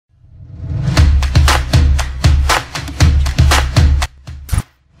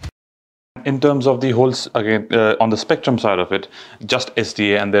In terms of the whole, again, on the spectrum side of it, just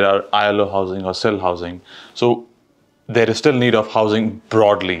SDA and there are ILO housing or cell housing. So there is still need of housing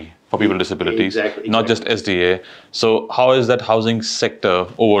broadly for people with disabilities, not just SDA. So how is that housing sector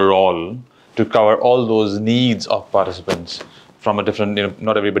overall to cover all those needs of participants from a different,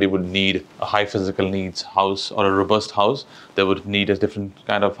 not everybody would need a high physical needs house or a robust house. They would need a different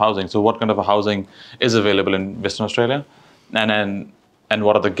kind of housing. So what kind of a housing is available in Western Australia? And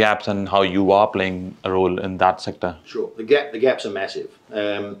what are the gaps and how you are playing a role in that sector? Sure, the gaps are massive.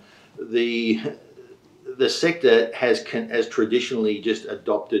 The sector has traditionally just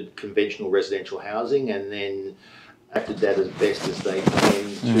adopted conventional residential housing and then adapted that as best as they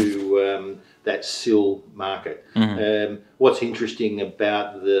can to that SIL market. What's interesting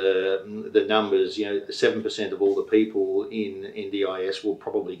about the numbers, 7% of all the people in NDIS will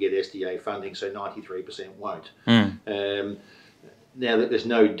probably get SDA funding, so 93% won't. Now, there's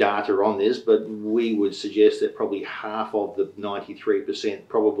no data on this, but we would suggest that probably half of the 93%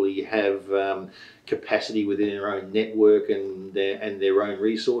 probably have capacity within their own network and their own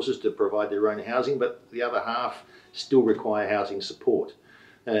resources to provide their own housing, but the other half still require housing support.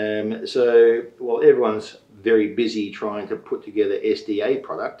 So while everyone's very busy trying to put together SDA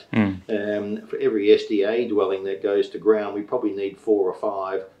product, for every SDA dwelling that goes to ground, we probably need 4 or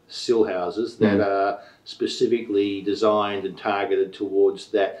 5 SIL houses that are specifically designed and targeted towards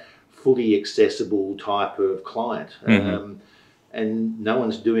that fully accessible type of client. And no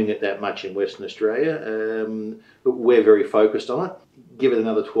one's doing it that much in Western Australia, but we're very focused on it. Give it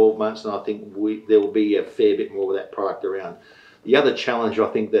another 12 months and I think there will be a fair bit more of that product around. The other challenge I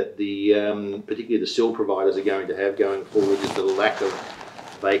think that particularly the SIL providers are going to have going forward is the lack of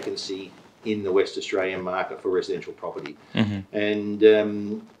vacancy in the West Australian market for residential property. And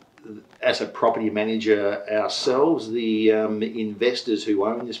as a property manager ourselves, the investors who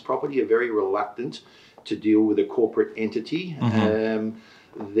own this property are very reluctant to deal with a corporate entity.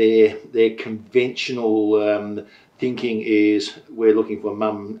 Their conventional thinking is we're looking for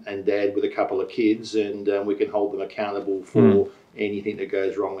mum and dad with a couple of kids and we can hold them accountable for anything that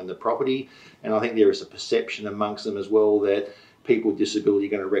goes wrong in the property. And I think there is a perception amongst them as well that people with disability are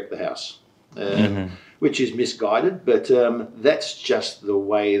going to wreck the house. Which is misguided, but that's just the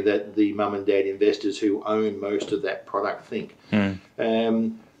way that the mum and dad investors who own most of that product think.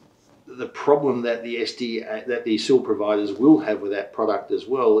 The problem that the SIL providers will have with that product as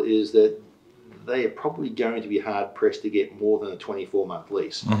well is that they are probably going to be hard pressed to get more than a 24-month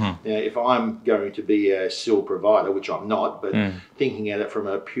lease. Now, if I'm going to be a SIL provider, which I'm not, but thinking at it from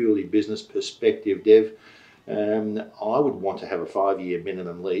a purely business perspective, Dev, I would want to have a 5-year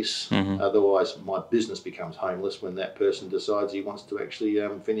minimum lease. Otherwise, my business becomes homeless when that person decides he wants to actually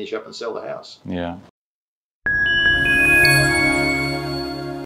finish up and sell the house. Yeah.